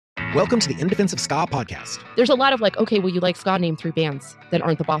Welcome to the In Defense of Ska podcast. There's a lot of like, okay, well, you like ska, name 3 bands that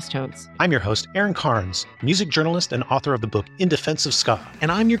aren't the Boss Tones. I'm your host, Aaron Carnes, music journalist and author of the book In Defense of Ska. And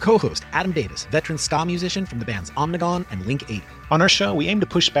I'm your co-host, Adam Davis, veteran ska musician from the bands Omnigone and Link 80. On our show, we aim to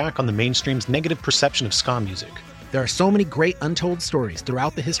push back on the mainstream's negative perception of ska music. There are so many great untold stories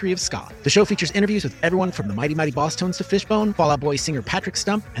throughout the history of ska. The show features interviews with everyone from the Mighty Mighty Boss Tones to Fishbone, Fall Out Boy singer Patrick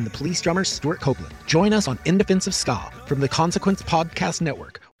Stump, and the Police drummer Stuart Copeland. Join us on In Defense of Ska from the Consequence Podcast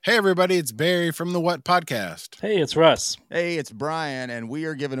Network. Hey everybody, it's Barry from the What Podcast. Hey, it's Russ. Hey, it's Brian, and we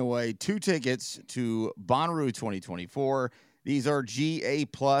are giving away 2 tickets to Bonnaroo 2024. These are GA+,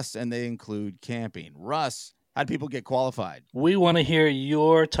 and they include camping. Russ, how do people get qualified? We want to hear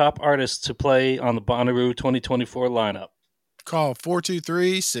your top artists to play on the Bonnaroo 2024 lineup. Call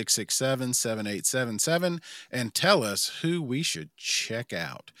 423-667-7877 and tell us who we should check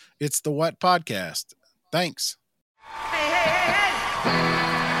out. It's the What Podcast. Thanks. Hey.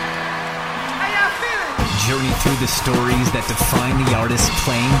 How y'all feeling? Journey through the stories that define the artists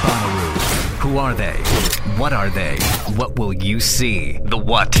playing Bonnaroo. Who are they? What are they? What will you see? The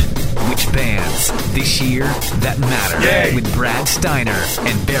What? Which bands? This year that matter. Yay. With Brad Steiner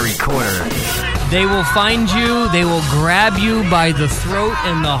and Barry Corder. They will find you, they will grab you by the throat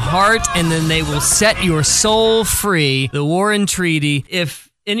and the heart, and then they will set your soul free. The Warren Treaty.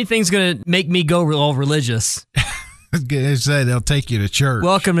 If anything's going to make me go all religious... They say they'll take you to church.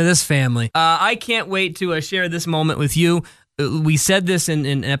 Welcome to this family. I can't wait to share this moment with you. We said this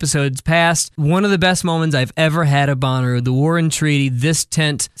in episodes past. One of the best moments I've ever had at Bonnaroo, the Warren Treaty, this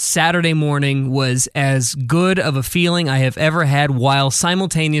tent Saturday morning was as good of a feeling I have ever had while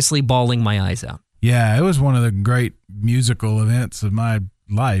simultaneously bawling my eyes out. Yeah, it was one of the great musical events of my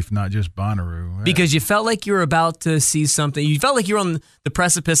life, not just Bonnaroo. Because you felt like you were about to see something. You felt like you were on the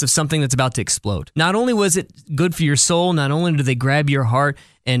precipice of something that's about to explode. Not only was it good for your soul, not only do they grab your heart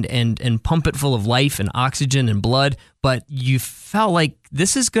and pump it full of life and oxygen and blood, but you felt like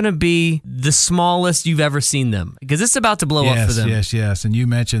this is going to be the smallest you've ever seen them. Because it's about to blow up for them. Yes. And you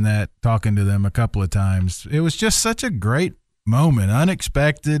mentioned that talking to them a couple of times. It was just such a great moment,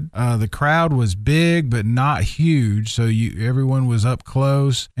 unexpected. The crowd was big but not huge, so everyone was up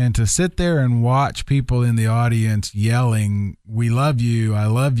close, and to sit there and watch people in the audience yelling, "We love you, I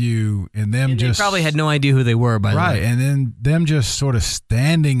love you," and them they probably had no idea who they were by the way. Right, and then them just sort of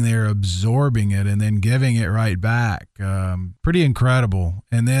standing there absorbing it and then giving it right back. Pretty incredible.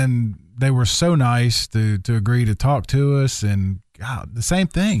 And then they were so nice to agree to talk to us, and God, the same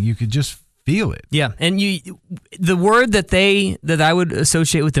thing. You could just feel it. Yeah, and the word that I would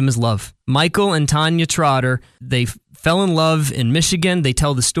associate with them is love. Michael and Tanya Trotter, they fell in love in Michigan. They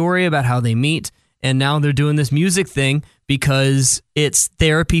tell the story about how they meet, and now they're doing this music thing because it's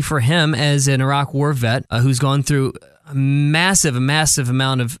therapy for him as an Iraq war vet who's gone through a massive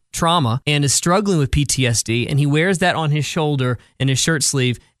amount of trauma and is struggling with PTSD, and he wears that on his shoulder in his shirt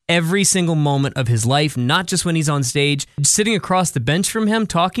sleeve every single moment of his life, not just when he's on stage. Sitting across the bench from him,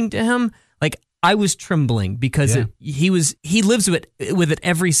 talking to him, like I was trembling because he lives with it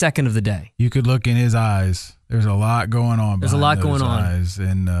every second of the day. You could look in his eyes. There's a lot going on. There's a lot going on,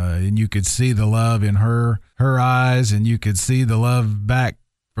 and you could see the love in her eyes, and you could see the love back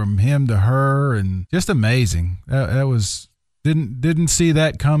from him to her, and just amazing. That was didn't see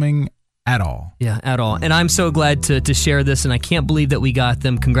that coming at all. Yeah, at all. And I'm so glad to share this, and I can't believe that we got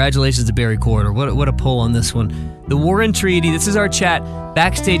them. Congratulations to Barry Corder. What a pull on this one. The Warren Treaty, this is our chat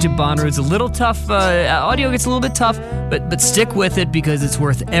backstage at Bonnaroo. It's a little tough. Audio gets a little bit tough, but stick with it because it's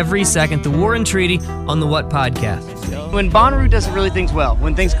worth every second. The Warren Treaty on the What Podcast. When Bonnaroo does really things well,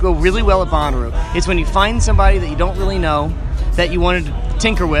 when things go really well at Bonnaroo, it's when you find somebody that you don't really know, that you wanted to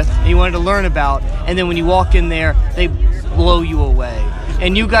tinker with, and you wanted to learn about, and then when you walk in there, they blow you away.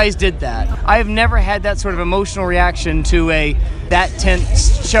 And you guys did that. I have never had that sort of emotional reaction to that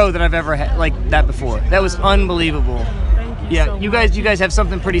tense show that I've ever had like that before. That was unbelievable. Thank you so much. You guys have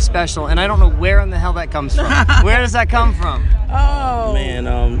something pretty special, and I don't know where in the hell that comes from. Where does that come from? Oh man,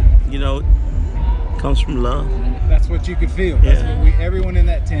 it comes from love. That's what you could feel. Yeah. That's what everyone in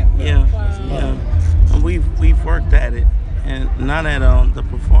that tent felt. Yeah. And we've worked at it, and not at the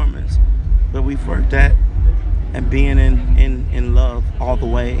performance, but we've worked at and being in love all the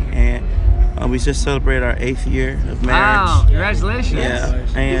way, and we just celebrated our 8th year of marriage. Wow, congratulations. Yeah,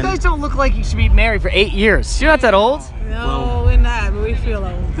 and you guys don't look like you should be married for 8 years. You're not that old. No, we're not, but we feel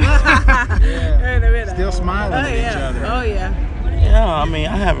old. Still smiling at each other. Oh yeah. Yeah, I mean,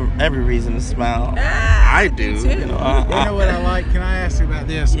 I have every reason to smile. I do. You know what I like? Can I ask you about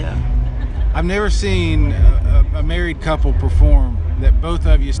this? Yeah. I've never seen a married couple perform that both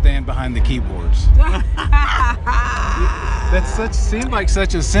of you stand behind the keyboards. seems like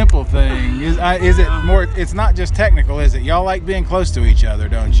such a simple thing. Is it more? It's not just technical, is it? Y'all like being close to each other,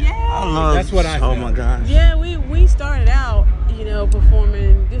 don't you? Yeah. I love. That's what I. Oh my gosh. Yeah, we started out,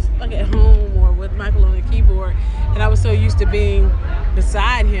 performing just like at home or with Michael on the keyboard, and I was so used to being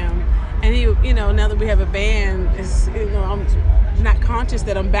beside him, and he, now that we have a band, I'm not conscious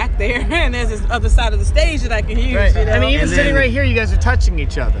that I'm back there, and there's this other side of the stage that I can use. Right. I mean, even sitting right here, you guys are touching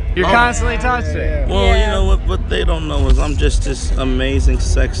each other. You're constantly touching. Yeah. Well, you know what they don't know is I'm just this amazing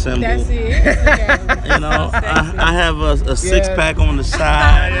sex symbol. That's it. I have a six pack on the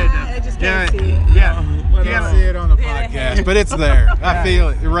side. I just can't see it. Yeah. You can't see it on the podcast, but it's there. I feel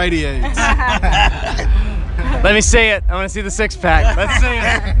it. It radiates. Let me see it. I want to see the six pack. Let's see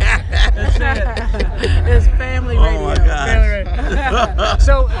it. Let's see it. It's family radio. Oh my gosh.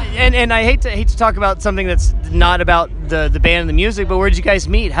 So, and I hate to talk about something that's not about the band and the music, but where did you guys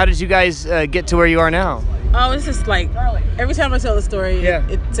meet? How did you guys get to where you are now? Oh, it's just like every time I tell the story,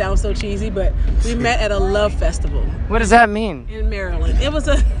 it sounds so cheesy, but we met at a love festival. What does that mean? In Maryland. It was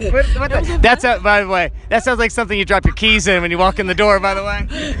a. That's by the way. That sounds like something you drop your keys in when you walk in the door. By the way.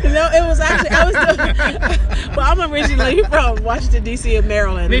 No, it was actually well, I'm originally from Washington D.C. and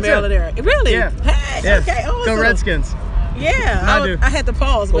Maryland, Me the Maryland too. area. Really? Yeah. Hey, Yes. okay. Oh, Go so- Redskins. Yeah, I had to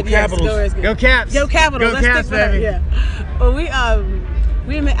pause, but Go yes, Capitals. go Redskins. Go Caps. Go Capitals. Go Let's Caps, stick with her, baby. Yeah. Well,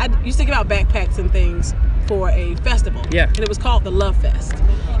 we met. I used to give out backpacks and things for a festival. Yeah. And it was called the Love Fest.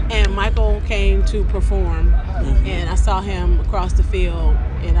 And Michael came to perform, and I saw him across the field,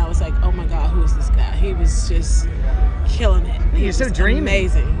 and I was like, oh my God, who is this guy? He was just killing it. He He's so was dreamy.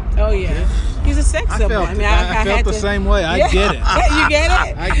 amazing. Oh yeah. He's a sex symbol. I I felt had the to, same way. I Yeah. get it. You get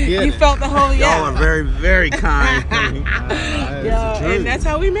it? I get You it. felt the whole Y'all are very, very kind. Yeah, and that's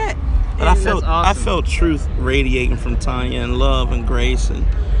how we met. But I And felt awesome. I felt truth radiating from Tanya, and love and grace, and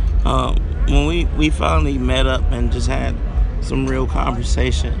when we finally met up and just had some real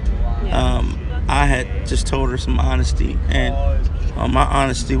conversation, I had just told her some honesty, and my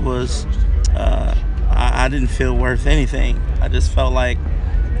honesty was I didn't feel worth anything. I just felt like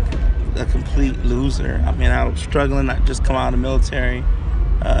a complete loser. I mean, I was struggling. I just come out of the military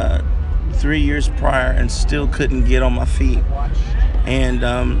 3 years prior and still couldn't get on my feet. And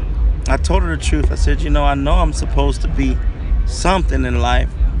I told her the truth. I said, I know I'm supposed to be something in life,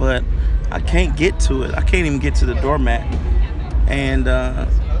 but I can't get to it. I can't even get to the doormat. And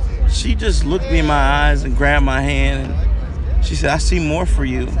she just looked me in my eyes and grabbed my hand, and she said, I see more for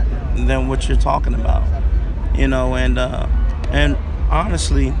you than what you're talking about. And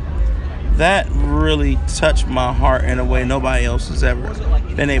honestly, that really touched my heart in a way nobody else has ever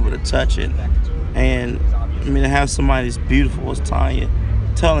been able to touch it. And I mean, to have somebody as beautiful as Tanya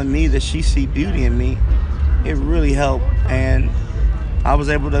telling me that she see beauty in me, it really helped. And I was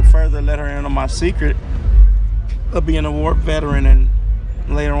able to further let her in on my secret of being a war veteran, and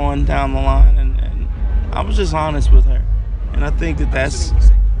later on down the line, and I was just honest with her. And I think that's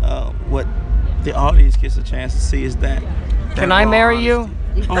what the audience gets a chance to see, is that. Can I marry you?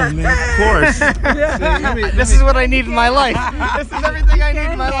 Oh man, of course. This is what I need in my life. This is everything I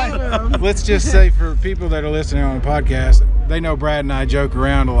need in my life. Let's just say, for people that are listening on the podcast, they know Brad and I joke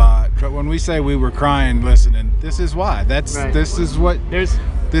around a lot. But when we say we were crying listening, this is why. This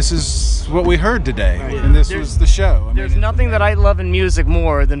is what we heard today, and this was the show. There's nothing that I love in music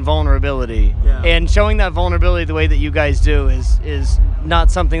more than vulnerability, and showing that vulnerability the way that you guys do is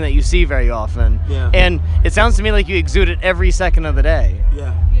not something that you see very often. Yeah. And it sounds to me like you exude it every second of the day.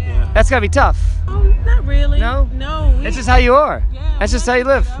 Yeah. That's gotta be tough. Oh, not really. No. It's just how you are. Yeah, That's just how you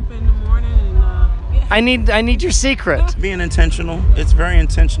live. Up in the morning and I need your secret. Being intentional. It's very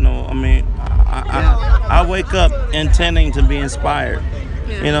intentional. I mean, I wake up intending to be inspired,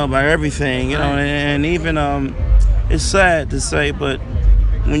 by everything, and even it's sad to say, but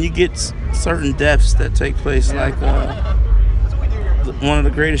when you get certain deaths that take place, like one of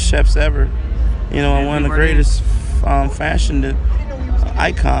the greatest chefs ever, and one of the greatest fashion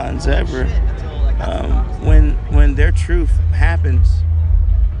icons ever, when their truth happens,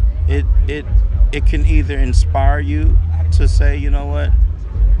 it can either inspire you to say, you know what,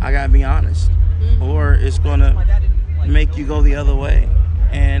 I gotta be honest, or it's gonna make you go the other way.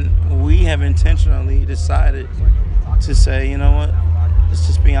 And we have intentionally decided to say, you know what, let's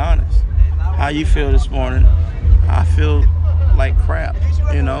just be honest. How you feel this morning? I feel like crap,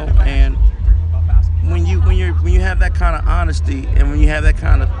 and when you have that kind of honesty, and when you have that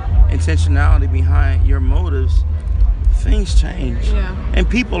kind of intentionality behind your motives, things change. And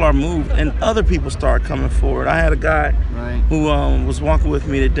people are moved, and other people start coming forward. I had a guy who was walking with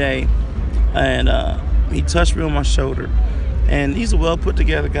me today, and he touched me on my shoulder, and he's a well put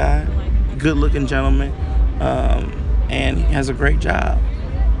together guy, good looking gentleman, and he has a great job.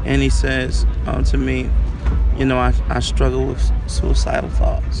 And he says to me, you know, I struggle with suicidal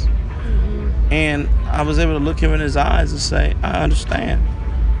thoughts. And I was able to look him in his eyes and say, I understand,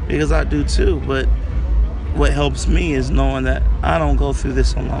 because I do too. But what helps me is knowing that I don't go through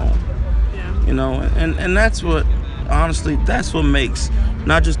this alone. Yeah. You know, and that's what, honestly, that's what makes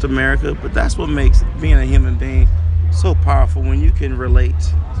not just America, but that's what makes being a human being so powerful, when you can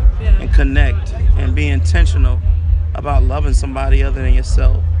relate and connect and be intentional about loving somebody other than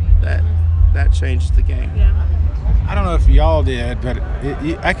yourself. That changed the game. Yeah. I don't know if y'all did, but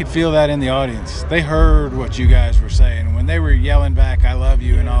I could feel that in the audience. They heard what you guys were saying. When they were yelling back, I love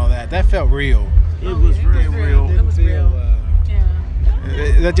you and all that, that felt real. It was very real. It was real.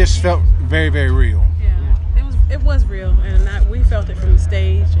 That just felt very, very real. Yeah, it was real, and we felt it from the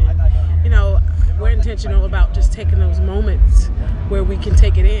stage. And, you know, we're intentional about just taking those moments where we can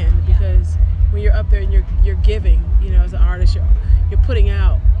take it in, because when you're up there and you're giving, you know, as an artist, you're putting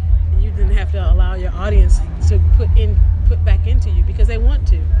out. You didn't have to allow your audience to put back into you, because they want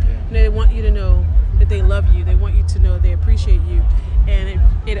to. You know, they want you to know that they love you. They want you to know they appreciate you, and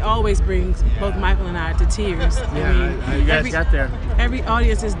it always brings both Michael and I to tears. I mean, you guys got there. Every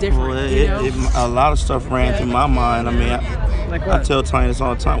audience is different. Well, a lot of stuff ran through my mind. I mean, I tell Tanya this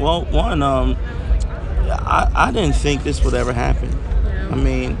all the time. Well, one, I didn't think this would ever happen. I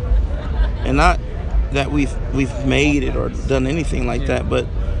mean, and not that we've made it or done anything like that, but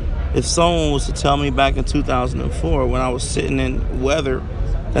if someone was to tell me back in 2004, when I was sitting in weather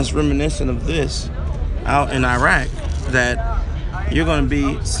that's reminiscent of this out in Iraq, that you're going to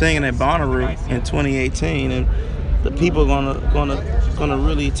be singing at Bonnaroo in 2018 and the people are gonna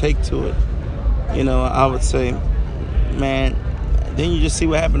really take to it, you know, I would say, man, then you just see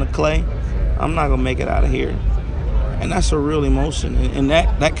what happened to Clay. I'm not going to make it out of here. And that's a real emotion. And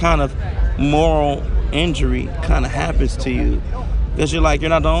that kind of moral injury kind of happens to you, because you're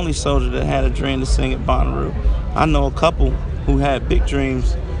not the only soldier that had a dream to sing at Bonnaroo. I know a couple who had big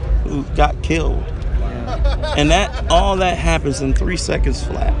dreams who got killed. And all that happens in 3 seconds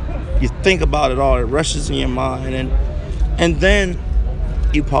flat. You think about it all, it rushes in your mind, and then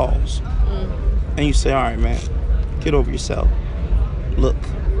you pause. And you say, all right, man, get over yourself. Look,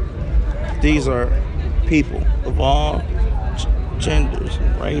 these are people of all genders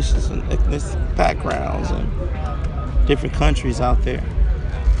and races and ethnic backgrounds and different countries out there,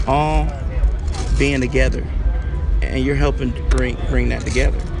 all being together, and you're helping to bring that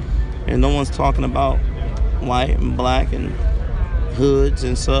together. And no one's talking about white and black and hoods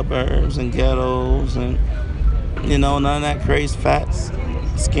and suburbs and ghettos and, you know, none of that crazy, fat,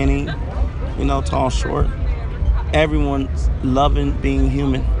 skinny, you know, tall, short. Everyone's loving being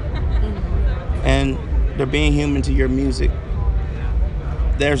human, and they're being human to your music.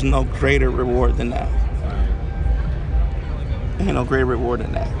 There's no greater reward than that. Ain't no greater reward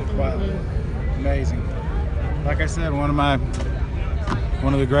than that. Wow. Amazing. Like I said, one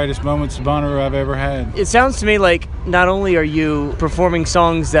of the greatest moments of Bonnaroo I've ever had. It sounds to me like not only are you performing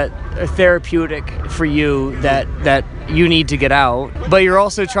songs that are therapeutic for you, that you need to get out, but you're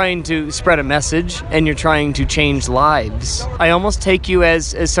also trying to spread a message, and you're trying to change lives. I almost take you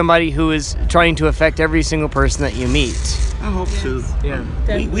as somebody who is trying to affect every single person that you meet. I hope to. Yeah.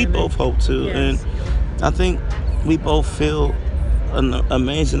 We both hope to. Yes. And I think we both feel an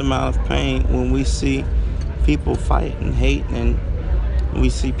amazing amount of pain when we see people fight and hate, and we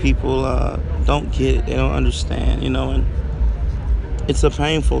see people don't get it, they don't understand, you know, and it's a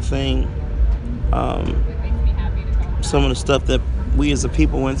painful thing. Some of the stuff that we as a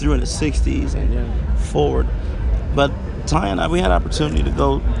people went through in the 60s and forward. But Tanya and I, we had an opportunity to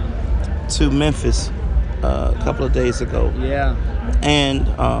go to Memphis a couple of days ago. Yeah. And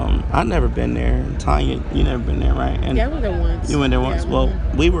I'd never been there. Tanya, you never been there, right? And I went there once. You went there once. Well,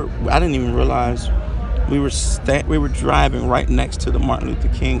 I didn't even realize we were driving right next to the Martin Luther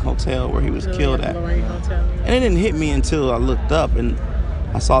King Hotel where he was killed at. Lorraine Hotel. And it didn't hit me until I looked up and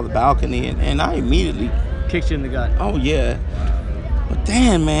I saw the balcony, and I immediately kicked you in the gut. Oh yeah. But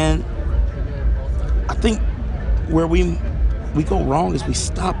damn, man, I think where we go wrong is we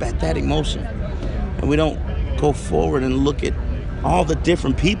stop at that emotion, and we don't go forward and look at all the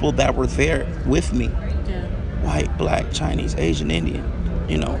different people that were there with me. Yeah. White, black, Chinese, Asian, Indian,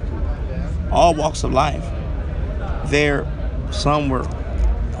 you know, all walks of life. There, some were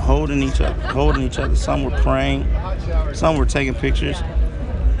holding each other, some were praying, some were taking pictures.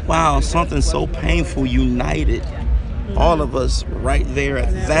 Wow, something so painful united all of us right there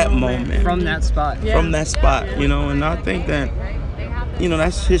at that moment. From that spot. Yeah. From that spot, you know, and I think that, you know,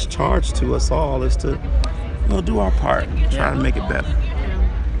 that's his charge to us all, is to, you know, do our part, try to make it better.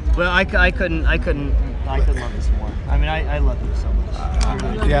 Well, I couldn't love this more. I mean, I love you so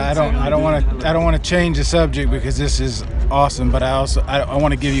much. Yeah, I don't want to change the subject because this is awesome, but I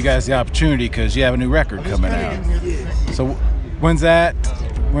want to give you guys the opportunity because you have a new record coming out. So when's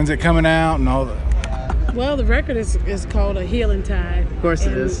it coming out and all that? Well, the record is called A Healing Tide. Of course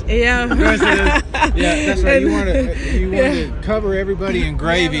it is. Yeah. Of course it is. Yeah, that's right. You want to cover everybody in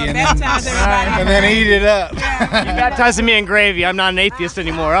gravy and baptize then eat it up. You baptizing me in gravy. I'm not an atheist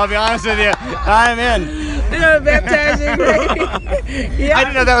anymore. I'll be honest with you. I'm in. Baptize in gravy. Yeah. I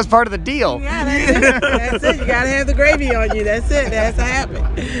didn't know that was part of the deal. Yeah, that's it. You gotta have the gravy on you. That's it. That's what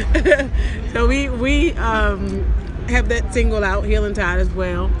happened. So we have that single out, Healing Tide, as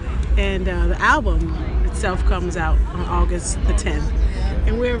well, and the album itself comes out on August the 10th,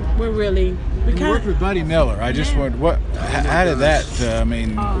 and we're really we worked with Buddy Miller. I just wondered how did that?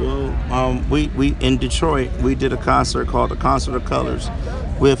 We in Detroit we did a concert called the Concert of Colors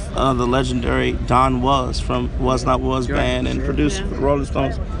with the legendary Don Was from Was Not Was band and producer for the Rolling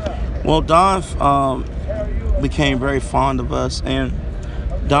Stones. Well, Don became very fond of us, and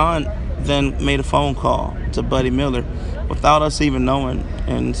Don then made a phone call to Buddy Miller without us even knowing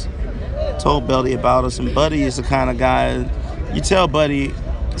and told Buddy about us. And Buddy is the kind of guy, you tell Buddy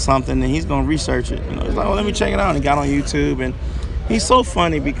something and he's going to research it. You know, he's like, well, let me check it out. And he got on YouTube, and he's so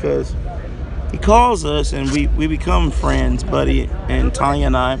funny because he calls us and we become friends, Buddy and Tanya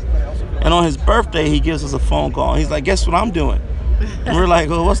and I. And on his birthday, he gives us a phone call. He's like, guess what I'm doing? And we're like,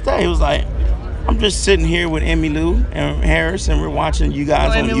 well, what's that? He was like, I'm just sitting here with Emmylou and Harris, and we're watching you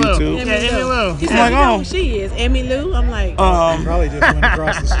guys on YouTube. Emmylou. He's like, oh, who she is Emmylou. I'm like, probably just went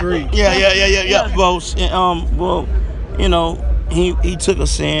across the street. Yeah. Well, you know, he took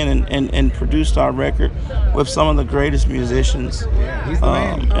us in and produced our record with some of the greatest musicians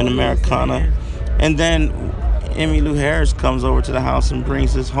in Americana. And then Emmylou Harris comes over to the house and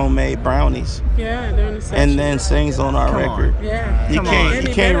brings us homemade brownies. Yeah, during the session. And then sings on our record. Yeah. You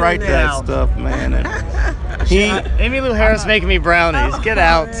can't write that stuff, man. And Emmylou Harris making me brownies. Get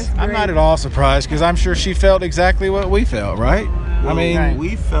out. I'm not at all surprised because I'm sure she felt exactly what we felt, right? Well, I mean,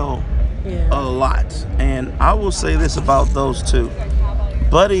 we felt a lot. And I will say this about those two.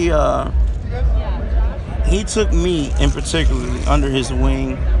 Buddy, he took me in particular under his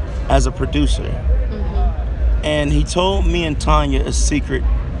wing as a producer. And he told me and Tanya a secret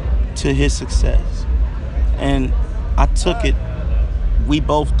to his success. And I took it, we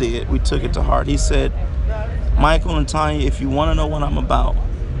both did, we took it to heart. He said, Michael and Tanya, if you want to know what I'm about,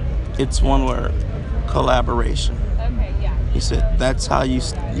 it's one word, collaboration. He said, that's how you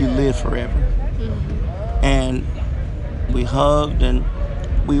live forever. And we hugged and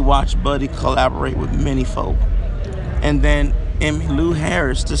we watched Buddy collaborate with many folk. And then Emmylou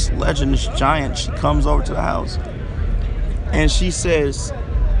Harris, this legend, this giant, she comes over to the house and she says,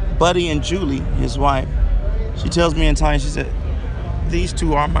 Buddy and Julie, his wife, she tells me in time, she said, these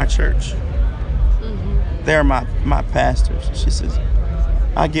two are my church. They're my pastors. She says,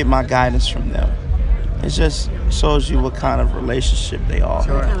 I get my guidance from them. It just shows you what kind of relationship they are.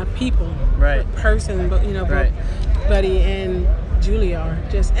 What kind of people, person, but you know, both Buddy and Julie are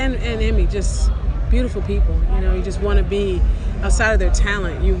just, and Emmy, just beautiful people. You know, you just want to be outside of their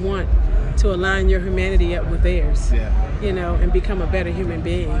talent. You want to align your humanity up with theirs. You know, and become a better human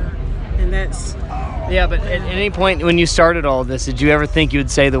being. And that's. Yeah, but at any point when you started all this, did you ever think you would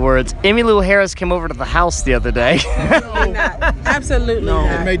say the words, Emmylou Harris came over to the house the other day? Absolutely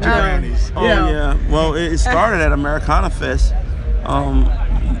not. It made you brownies. Yeah. Well, it started at Americana Fest.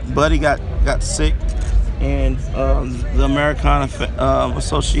 Buddy got sick, and the Americana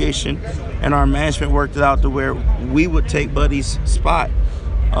Association and our management worked it out to where we would take Buddy's spot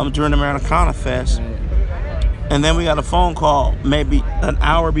during Americana Fest. And then we got a phone call maybe an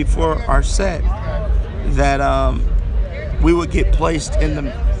hour before our set that we would get placed in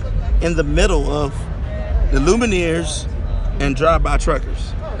the middle of the Lumineers and drive-by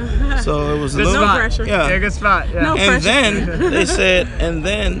truckers. So it was a good little pressure. Yeah, good spot. Yeah. No and pressure. then they said,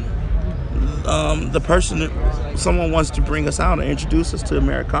 someone wants to bring us out and introduce us to the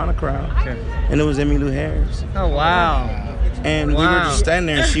Americana crowd. And it was Emmylou Harris. Oh, wow. And we were just standing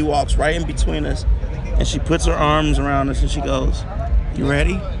there, and she walks right in between us, and she puts her arms around us, and she goes, you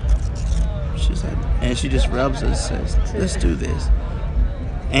ready? She said, and she just rubs us and says, let's do this.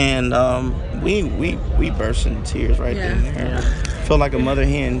 And we burst into tears right then and there. Felt like a mother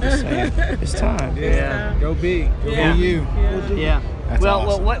hen just saying, it's time. Go be. Go be you. Yeah. That's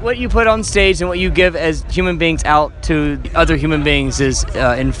awesome. What you put on stage and what you give as human beings out to other human beings is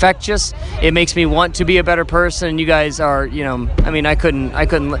infectious. It makes me want to be a better person. You guys are, I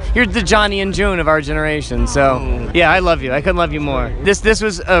couldn't. You're the Johnny and June of our generation. So yeah, I love you. I couldn't love you more. This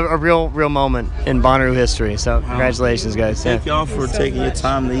was a real moment in Bonnaroo history. So congratulations, guys. Thank y'all for taking your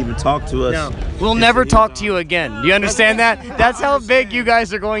time to even talk to us. No, we'll never talk to you again. Do you understand that? That's how big you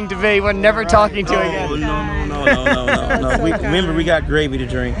guys are going to be. We're never talking to you again. No. Remember, we got gravy to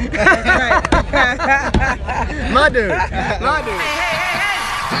drink. My dude.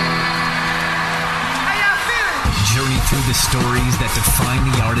 Journey through the stories that define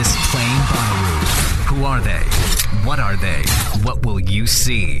the artists playing Bonnaroo. Who are they? What are they? What will you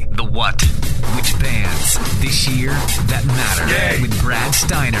see? The what? Which bands this year that matter? With Brad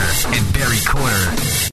Steiner and Barry Corder.